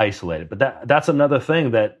really isolate it. But that's another thing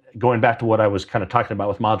that, going back to what I was kind of talking about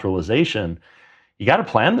with modularization, you got to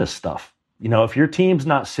plan this stuff. You know, if your team's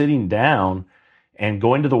not sitting down and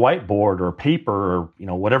going to the whiteboard or paper or, you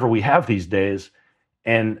know, whatever we have these days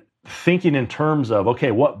and thinking in terms of,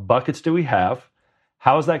 okay, what buckets do we have?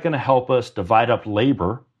 How is that going to help us divide up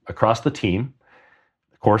labor across the team?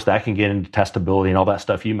 Of course, that can get into testability and all that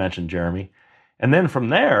stuff you mentioned, Jeremy. And then from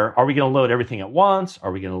there, are we going to load everything at once?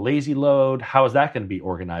 Are we going to lazy load? How is that going to be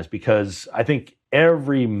organized? Because I think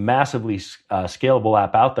every massively scalable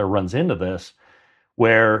app out there runs into this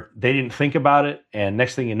where they didn't think about it. And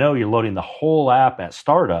next thing you know, you're loading the whole app at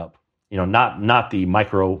startup, you know, not the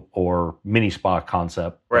micro or mini spa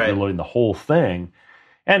concept. Right. You're loading the whole thing.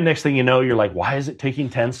 And next thing you know, you're like, why is it taking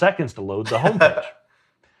 10 seconds to load the homepage?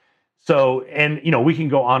 So, and, you know, we can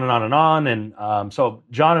go on and on and on. And so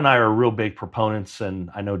John and I are real big proponents, and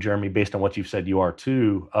I know, Jeremy, based on what you've said, you are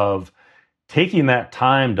too, of taking that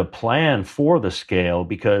time to plan for the scale,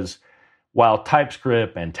 because while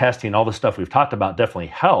TypeScript and testing, all the stuff we've talked about definitely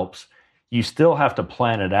helps, you still have to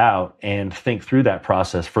plan it out and think through that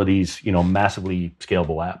process for these, you know, massively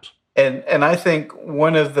scalable apps. And I think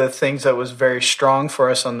one of the things that was very strong for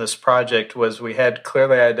us on this project was we had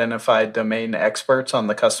clearly identified domain experts on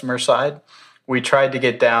the customer side. We tried to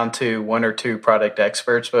get down to one or two product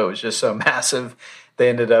experts, but it was just so massive they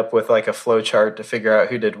ended up with like a flow chart to figure out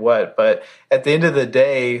who did what. But at the end of the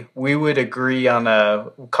day, we would agree on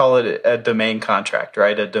call it a domain contract,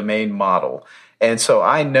 right? A domain model. And so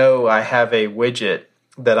I know I have a widget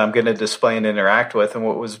that I'm going to display and interact with. And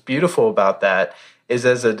what was beautiful about that is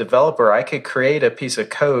as a developer, I could create a piece of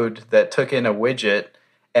code that took in a widget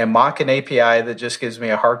and mock an API that just gives me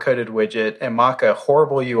a hard-coded widget and mock a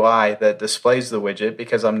horrible UI that displays the widget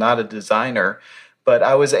because I'm not a designer. But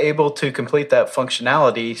I was able to complete that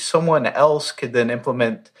functionality. Someone else could then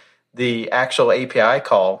implement the actual API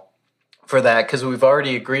call for that because we've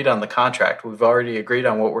already agreed on the contract. We've already agreed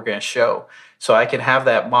on what we're going to show. So I can have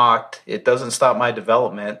that mocked. It doesn't stop my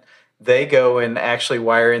development. They go and actually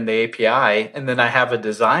wire in the API, and then I have a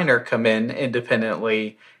designer come in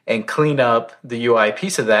independently and clean up the UI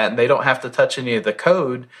piece of that, and they don't have to touch any of the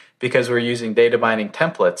code because we're using data binding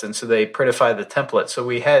templates, and so they prettify the template. So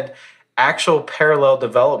we had actual parallel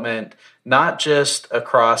development, not just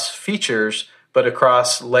across features, but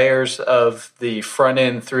across layers of the front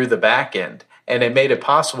end through the back end. And it made it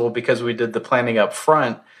possible because we did the planning up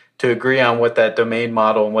front to agree on what that domain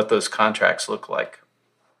model and what those contracts look like.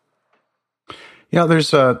 You know, there's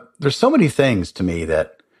so many things to me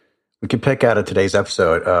that we could pick out of today's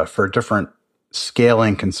episode for different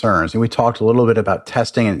scaling concerns. And we talked a little bit about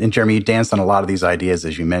testing, and Jeremy, you danced on a lot of these ideas,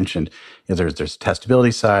 as you mentioned. You know, there's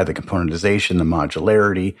testability side, the componentization, the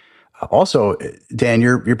modularity. Also, Dan,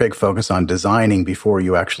 your big focus on designing before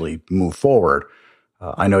you actually move forward.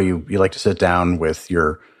 I know you like to sit down with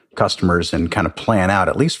your customers and kind of plan out,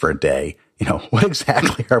 at least for a day, you know, what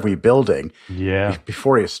exactly are we building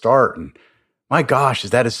before you start. And my gosh,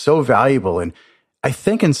 that is so valuable. And I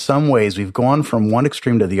think in some ways we've gone from one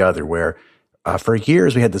extreme to the other where for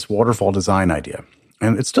years we had this waterfall design idea,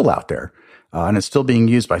 and it's still out there, and it's still being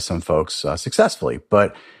used by some folks successfully.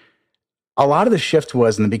 But a lot of the shift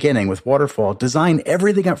was in the beginning with waterfall, design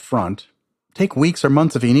everything up front, take weeks or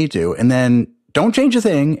months if you need to, and then don't change a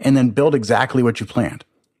thing, and then build exactly what you planned.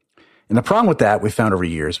 And the problem with that we found over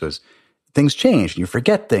years was things change, and you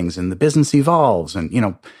forget things, and the business evolves, and, you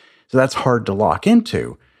know, so that's hard to lock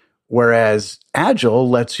into. Whereas Agile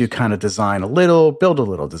lets you kind of design a little, build a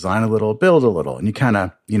little, design a little, build a little, and you kind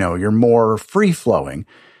of, you know, you're more free flowing.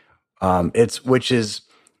 Which is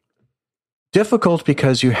difficult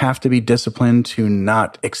because you have to be disciplined to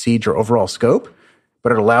not exceed your overall scope,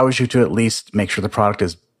 but it allows you to at least make sure the product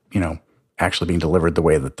is, you know, actually being delivered the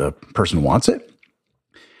way that the person wants it.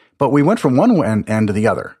 But we went from one end to the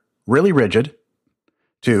other, really rigid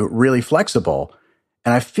to really flexible.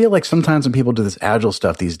 And I feel like sometimes when people do this Agile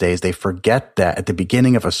stuff these days, they forget that at the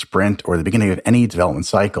beginning of a sprint or the beginning of any development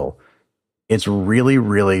cycle, it's really,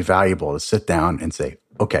 really valuable to sit down and say,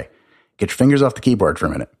 okay, get your fingers off the keyboard for a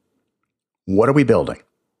minute. What are we building?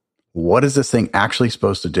 What is this thing actually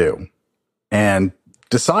supposed to do? And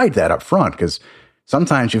decide that up front, because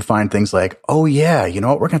sometimes you find things like, oh yeah, you know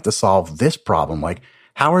what, we're going to have to solve this problem. Like,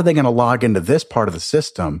 how are they going to log into this part of the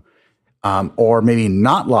system? Or maybe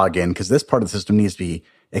not log in because this part of the system needs to be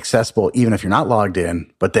accessible even if you're not logged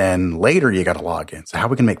in, but then later you got to log in. So how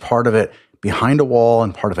we can make part of it behind a wall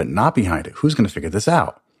and part of it not behind it? Who's going to figure this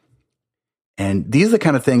out? And these are the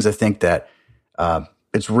kind of things I think that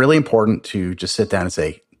it's really important to just sit down and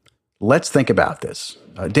say, let's think about this.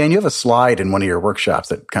 Dan, you have a slide in one of your workshops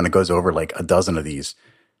that kind of goes over like a dozen of these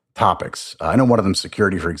topics. I know one of them is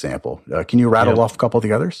security, for example. Can you rattle off a couple of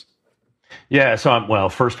the others? Yeah. So,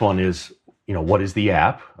 first one is, you know, what is the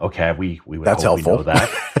app? Okay, we would that's hope helpful. We know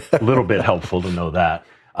that. A little bit helpful to know that.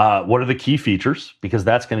 What are the key features? Because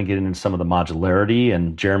that's going to get into some of the modularity.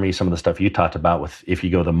 And Jeremy, some of the stuff you talked about with if you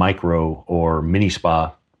go the micro or mini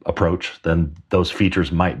spa approach, then those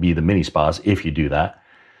features might be the mini spas if you do that.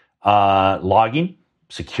 Logging,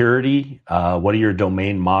 security, what are your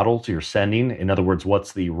domain models you're sending? In other words,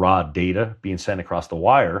 what's the raw data being sent across the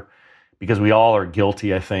wire? Because we all are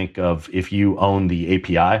guilty, I think, of if you own the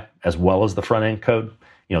API as well as the front end code,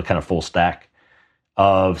 you know, kind of full stack,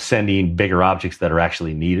 of sending bigger objects that are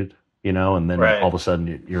actually needed, you know, and then all of a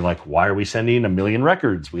sudden you're like, why are we sending 1 million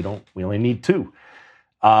records? We only need 2.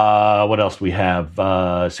 What else do we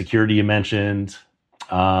have? Security you mentioned.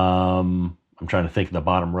 I'm trying to think in the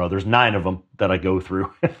bottom row. There's 9 of them that I go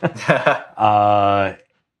through. I'm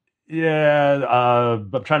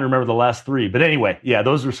trying to remember the last 3. But anyway,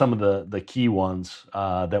 those are some of the key ones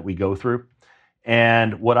that we go through.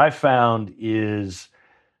 And what I found is,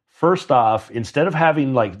 first off, instead of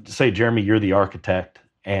having, like, say, Jeremy, you're the architect,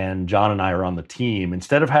 and John and I are on the team,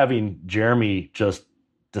 instead of having Jeremy just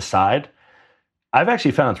decide, I've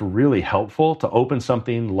actually found it's really helpful to open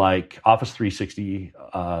something like Office 360,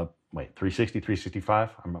 365?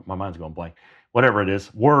 My mind's going blank. Whatever it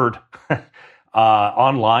is, Word.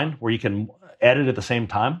 online where you can edit at the same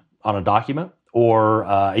time on a document, or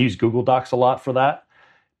I use Google Docs a lot for that,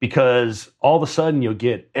 because all of a sudden you'll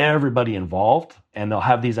get everybody involved and they'll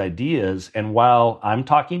have these ideas. And while I'm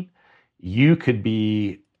talking, you could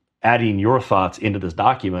be adding your thoughts into this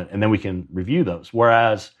document, and then we can review those.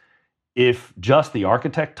 Whereas if just the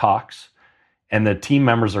architect talks and the team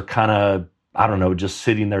members are kind of, I don't know, just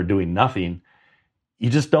sitting there doing nothing, you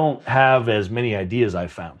just don't have as many ideas,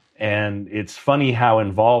 I've found. And it's funny how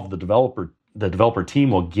involved the developer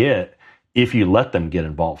team will get if you let them get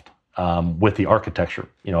involved with the architecture,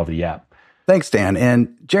 of the app. Thanks, Dan.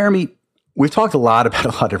 And Jeremy, we've talked a lot about a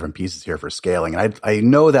lot of different pieces here for scaling. And I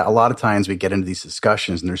know that a lot of times we get into these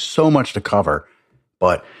discussions and there's so much to cover,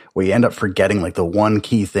 but we end up forgetting like the one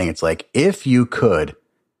key thing. It's like, if you could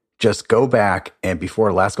just go back and before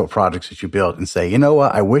the last couple projects that you built and say, you know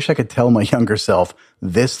what, I wish I could tell my younger self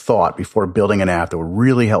this thought before building an app that would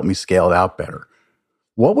really help me scale it out better.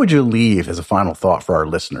 What would you leave as a final thought for our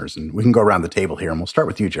listeners? And we can go around the table here, and we'll start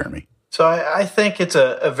with you, Jeremy. So I think it's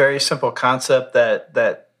a very simple concept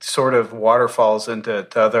that sort of waterfalls into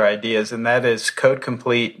other ideas, and that is code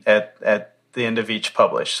complete at the end of each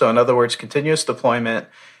publish. So in other words, continuous deployment,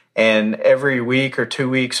 and every week or 2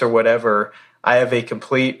 weeks or whatever, I have a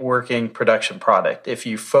complete working production product. If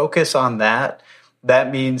you focus on that,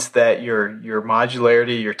 that means that your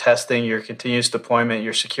modularity, your testing, your continuous deployment,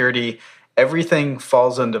 your security, everything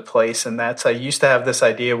falls into place. And I used to have this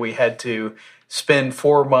idea we had to spend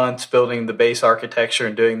 4 months building the base architecture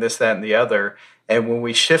and doing this, that, and the other. And when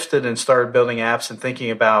we shifted and started building apps and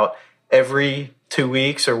thinking about every 2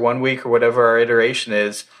 weeks or 1 week or whatever our iteration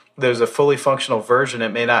is, there's a fully functional version.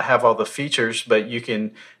 It may not have all the features, but you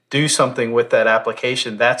can do something with that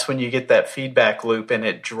application. That's when you get that feedback loop, and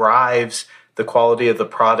it drives the quality of the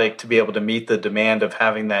product to be able to meet the demand of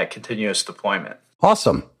having that continuous deployment.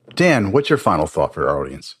 Awesome. Dan, what's your final thought for our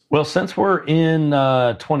audience? Well, since we're in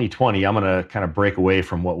 2020, I'm going to kind of break away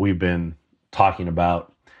from what we've been talking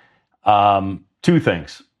about. 2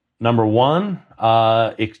 things. Number one,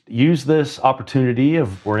 use this opportunity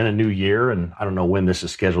of, we're in a new year, and I don't know when this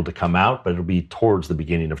is scheduled to come out, but it'll be towards the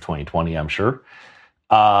beginning of 2020, I'm sure.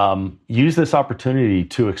 Use this opportunity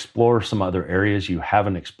to explore some other areas you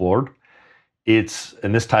haven't explored. And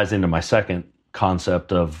this ties into my second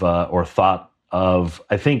concept of, or thought of,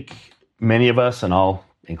 I think many of us, and I'll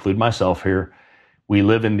include myself here, we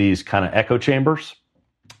live in these kind of echo chambers,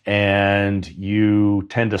 and you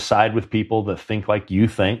tend to side with people that think like you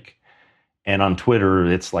think. And on Twitter,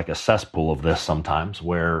 it's like a cesspool of this sometimes,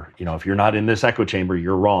 where, if you're not in this echo chamber,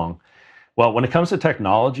 you're wrong. Well, when it comes to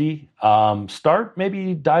technology, start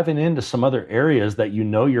maybe diving into some other areas that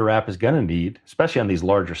your app is going to need, especially on these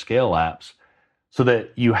larger scale apps, so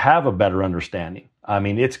that you have a better understanding. I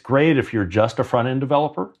mean, it's great if you're just a front-end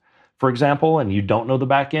developer, for example, and you don't know the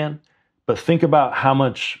back end, but think about how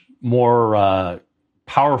much more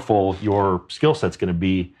powerful your skill set's going to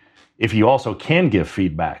be if you also can give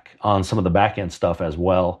feedback on some of the back-end stuff as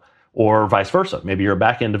well, or vice versa. Maybe you're a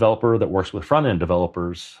back-end developer that works with front-end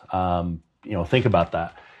developers. Think about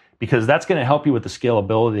that, because that's going to help you with the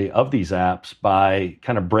scalability of these apps by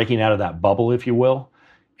kind of breaking out of that bubble, if you will,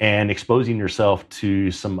 and exposing yourself to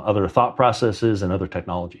some other thought processes and other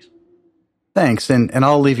technologies. Thanks. And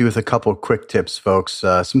I'll leave you with a couple of quick tips, folks.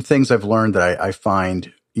 Some things I've learned that I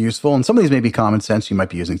find useful. And some of these may be common sense you might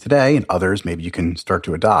be using today, and others maybe you can start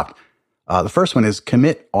to adopt. The first one is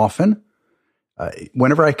commit often.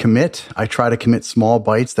 Whenever I commit, I try to commit small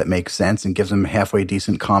bites that make sense and give them halfway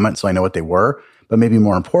decent comments so I know what they were. But maybe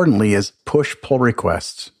more importantly is push pull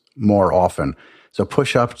requests more often. So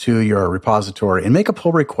push up to your repository and make a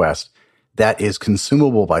pull request that is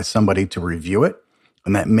consumable by somebody to review it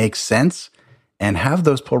and that makes sense. And have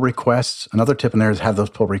those pull requests, another tip in there is have those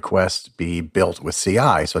pull requests be built with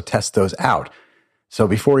CI. So test those out. So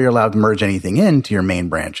before you're allowed to merge anything into your main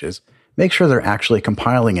branches, make sure they're actually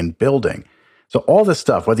compiling and building. So all this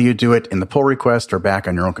stuff, whether you do it in the pull request or back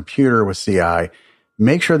on your own computer with CI,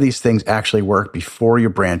 make sure these things actually work before you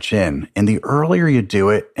branch in. And the earlier you do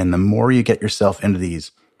it and the more you get yourself into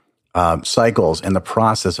these cycles and the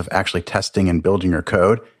process of actually testing and building your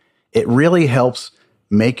code, it really helps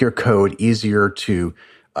make your code easier to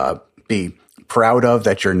be proud of,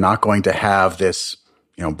 that you're not going to have this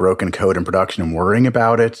broken code in production and worrying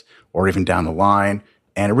about it, or even down the line.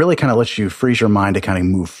 And it really kind of lets you freeze your mind to kind of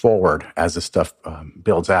move forward as this stuff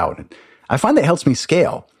builds out. And I find that helps me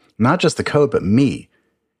scale, not just the code, but me.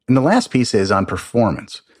 And the last piece is on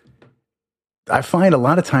performance. I find a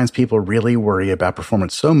lot of times people really worry about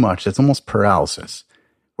performance so much it's almost paralysis,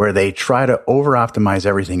 where they try to over-optimize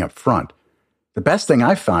everything up front. The best thing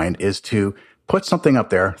I find is to put something up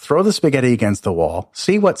there, throw the spaghetti against the wall,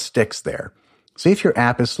 see what sticks there. See if your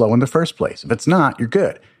app is slow in the first place. If it's not, you're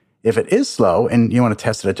good. If it is slow and you want to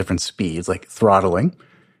test it at different speeds, like throttling,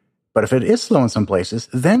 but if it is slow in some places,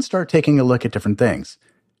 then start taking a look at different things.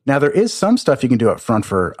 Now, there is some stuff you can do up front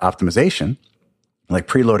for optimization, like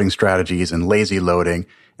preloading strategies and lazy loading,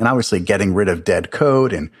 and obviously getting rid of dead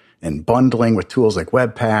code and bundling with tools like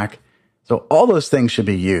Webpack. So all those things should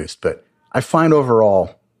be used. But I find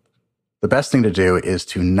overall, the best thing to do is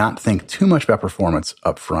to not think too much about performance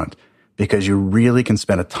up front, because you really can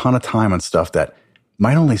spend a ton of time on stuff that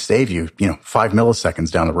might only save you, 5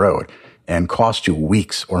 milliseconds down the road and cost you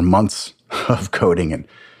weeks or months of coding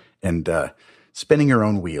and spinning your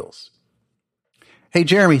own wheels. Hey,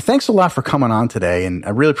 Jeremy, thanks a lot for coming on today. And I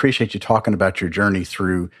really appreciate you talking about your journey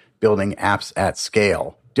through building apps at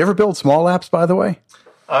scale. Do you ever build small apps, by the way?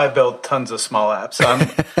 I build tons of small apps. I'm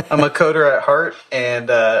a coder at heart, and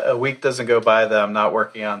a week doesn't go by that I'm not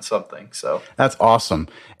working on something. So that's awesome.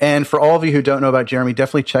 And for all of you who don't know about Jeremy,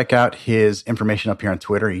 definitely check out his information up here on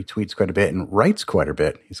Twitter. He tweets quite a bit and writes quite a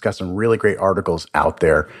bit. He's got some really great articles out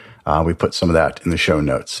there. We put some of that in the show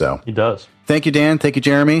notes. So he does. Thank you, Dan. Thank you,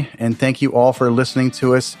 Jeremy. And thank you all for listening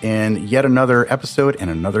to us in yet another episode and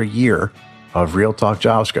another year of Real Talk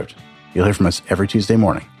JavaScript. You'll hear from us every Tuesday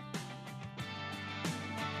morning.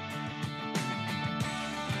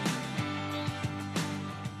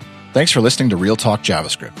 Thanks for listening to Real Talk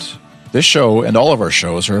JavaScript. This show and all of our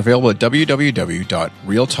shows are available at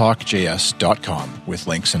www.realtalkjs.com with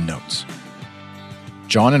links and notes.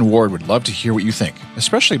 John and Ward would love to hear what you think,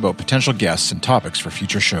 especially about potential guests and topics for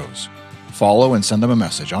future shows. Follow and send them a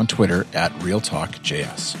message on Twitter at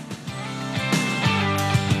RealTalkJS.